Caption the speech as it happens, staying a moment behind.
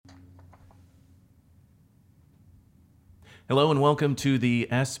Hello and welcome to the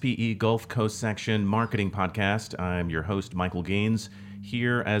SPE Gulf Coast Section Marketing Podcast. I'm your host, Michael Gaines,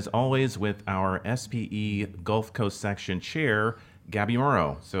 here as always with our SPE Gulf Coast Section Chair, Gabby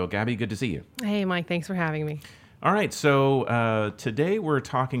Morrow. So Gabby, good to see you. Hey, Mike, thanks for having me. All right, so today we're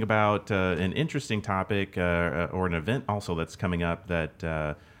talking about an interesting topic or an event also that's coming up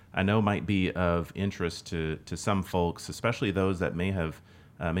that I know might be of interest to some folks, especially those that may have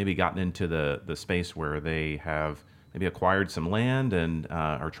maybe gotten into the space where they have maybe acquired some land and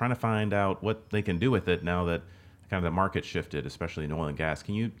are trying to find out what they can do with it now that kind of the market shifted, especially in oil and gas.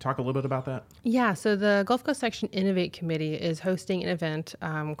 Can you talk a little bit about that? Yeah, so the Gulf Coast Section Innovate Committee is hosting an event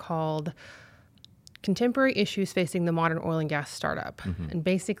called Contemporary Issues Facing the Modern Oil and Gas Startup. And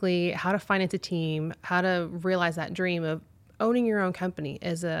basically how to finance a team, how to realize that dream of owning your own company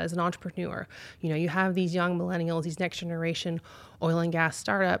as an entrepreneur. You know, you have these young millennials, these next generation oil and gas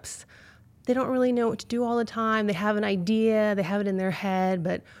startups. They don't really know what to do all the time. They have an idea, they have it in their head,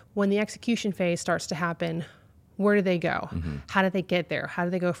 but when the execution phase starts to happen, where do they go? How do they get there? How do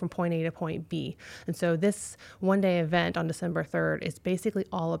they go from point A to point B? And so this one-day event on December 3rd is basically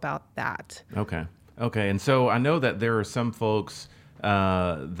all about that. Okay. And so I know that there are some folks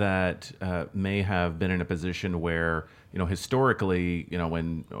that may have been in a position where, you know, historically, you know,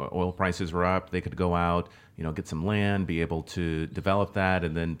 when oil prices were up, they could go out, you know, get some land, be able to develop that,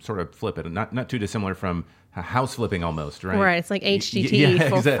 and then sort of flip it. And not too dissimilar from house flipping almost, right? Right. It's like HGTV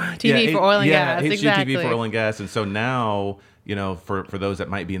for oil and gas. HGTV Exactly. for oil and gas. And so now, you know, for those that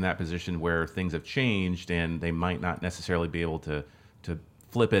might be in that position where things have changed and they might not necessarily be able to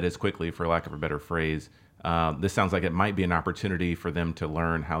flip it as quickly, for lack of a better phrase, this sounds like it might be an opportunity for them to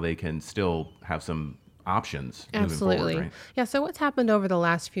learn how they can still have some options moving forward, right? Yeah, so what's happened over the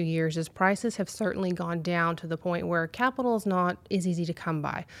last few years is prices have certainly gone down to the point where capital is not as easy to come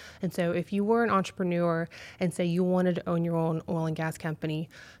by. And so if you were an entrepreneur and say you wanted to own your own oil and gas company,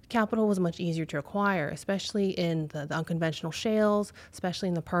 capital was much easier to acquire, especially in the unconventional shales, especially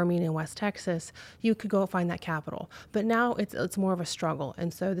in the Permian in West Texas. You could go find that capital. But now it's more of a struggle.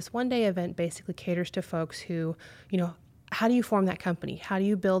 And so this one-day event basically caters to folks who, you know, how do you form that company? How do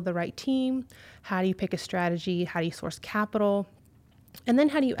you build the right team? How do you pick a strategy? How do you source capital? And then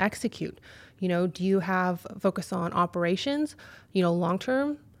how do you execute? You know, do you have focus on operations, you know,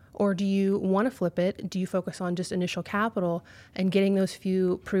 long-term? Or do you want to flip it? Do you focus on just initial capital and getting those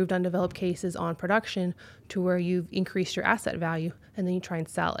few proved undeveloped cases on production to where you've increased your asset value and then you try and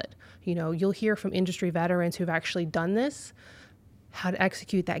sell it? You know, you'll hear from industry veterans who've actually done this, how to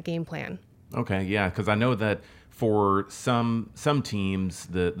execute that game plan. Okay, yeah, because I know that for some teams,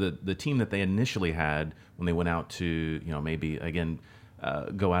 the team that they initially had when they went out to, you know, maybe again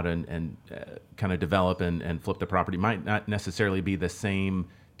go out and kind of develop and flip the property might not necessarily be the same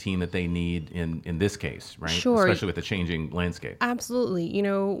team that they need in this case, right? Sure. Especially with the changing landscape. Absolutely. You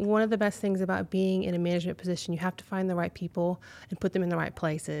know, one of the best things about being in a management position, you have to find the right people and put them in the right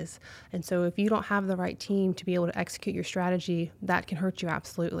places. And so if you don't have the right team to be able to execute your strategy, that can hurt you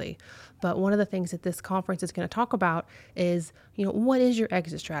absolutely. But one of the things that this conference is going to talk about is, you know, what is your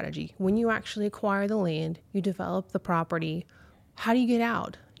exit strategy? When you actually acquire the land, you develop the property, how do you get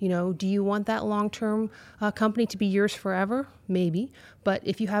out? You know, do you want that long-term company to be yours forever? Maybe. But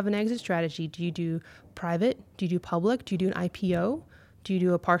if you have an exit strategy, do you do private? Do you do public? Do you do an IPO? Do you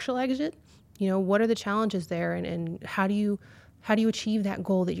do a partial exit? You know, what are the challenges there? And how do you achieve that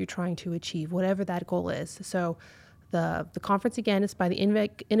goal that you're trying to achieve, whatever that goal is? So the conference, again, is by the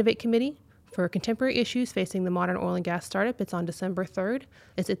Innovate Committee for Contemporary Issues Facing the Modern Oil and Gas Startup. It's on December 3rd.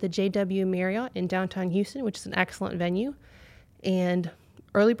 It's at the JW Marriott in downtown Houston, which is an excellent venue. And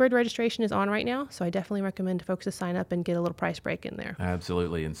early bird registration is on right now, so I definitely recommend folks to sign up and get a little price break in there.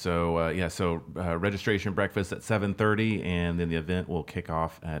 Absolutely. And so, registration breakfast at 7:30, and then the event will kick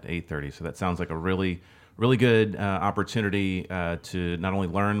off at 8:30. So that sounds like a really, really good opportunity to not only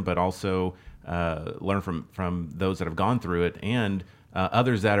learn, but also learn from those that have gone through it and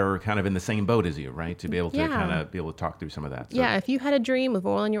others that are kind of in the same boat as you, right? To be able to kind of be able to talk through some of that. So, yeah, if you had a dream of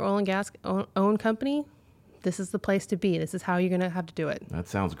owning your oil and gas own company, this is the place to be. This is how you're going to have to do it. That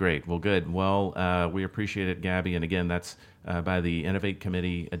sounds great. Well, good. Well, we appreciate it, Gabby. And again, that's by the Innovate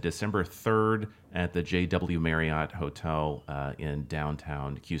Committee December 3rd at the JW Marriott Hotel in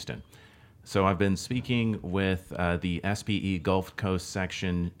downtown Houston. So I've been speaking with the SPE Gulf Coast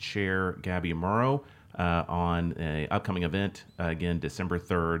Section Chair, Gabby Morrow, on an upcoming event, again, December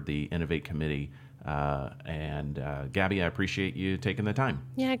 3rd, the Innovate Committee. And Gabby, I appreciate you taking the time.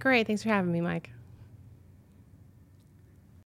 Yeah, great. Thanks for having me, Mike.